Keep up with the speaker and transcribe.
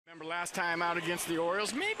Last time out against the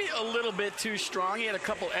Orioles, maybe a little bit too strong. He had a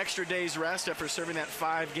couple extra days rest after serving that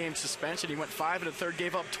 5-game suspension. He went 5 1/3,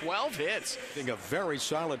 gave up 12 hits. I think a very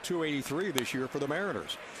solid 283 this year for the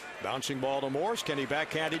Mariners. Bouncing ball to Morse. Can he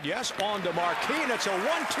backhand it? Yes. On to Marquis. And it's a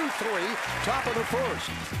 1-2-3. Top of the first.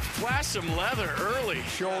 Flash some leather early.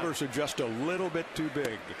 Shoulders are just a little bit too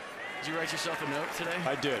big. Did you write yourself a note today?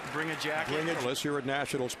 I did. Bring a jacket. Bring it. Let's hear at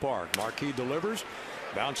Nationals Park. Marquis delivers.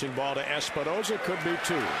 Bouncing ball to Espinosa. Could be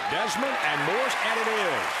 2. Desmond and Morse. And it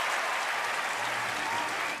is.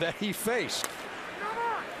 That he faced.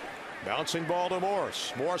 Bouncing ball to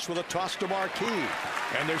Morse. Morse with a toss to Marquis.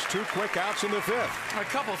 And there's 2 quick outs in the 5th. A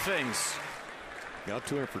couple things. Got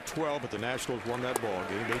to him for 12, but the Nationals won that ball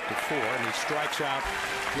game 8-4, and he strikes out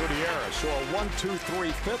Gutierrez. So a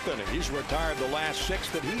 1-2-3 5th inning. He's retired the last 6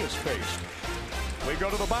 that he has faced. We go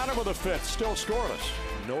to the bottom of the 5th, still scoreless.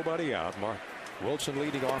 Nobody out. Wilson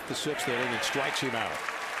leading off the 6th inning and strikes him out.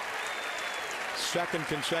 Second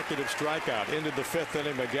consecutive strikeout into the 5th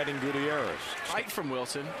inning by getting Gutierrez. Fight from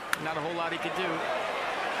Wilson. Not a whole lot he could do.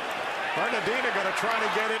 Bernardino going to try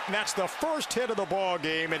to get it, and that's the first hit of the ball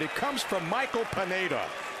game, and it comes from Michael Pineda,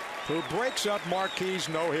 who breaks up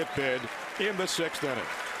Marquis' no-hit bid in the 6th inning.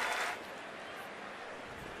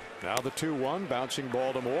 Now the 2-1, bouncing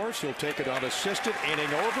ball to Morse. He'll take it unassisted.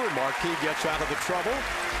 Inning over. Marquis gets out of the trouble.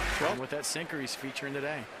 Well, with that sinker he's featuring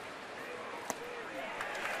today.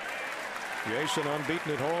 Jason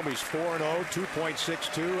unbeaten at home. He's 4-0,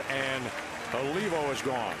 2.62, and Olivo is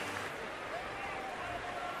gone.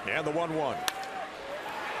 And the 1-1.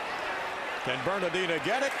 Can Bernardino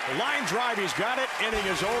get it? Line drive, he's got it. Inning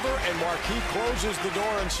is over, and Marquis closes the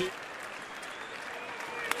door and see.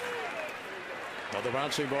 Another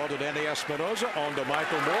bouncing ball to Danny Espinosa. On to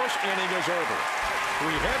Michael Morse. Inning is over.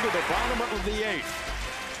 We head to the bottom of the 8th.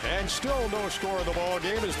 And still no score in the ball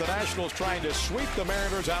game as the Nationals trying to sweep the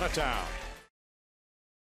Mariners out of town.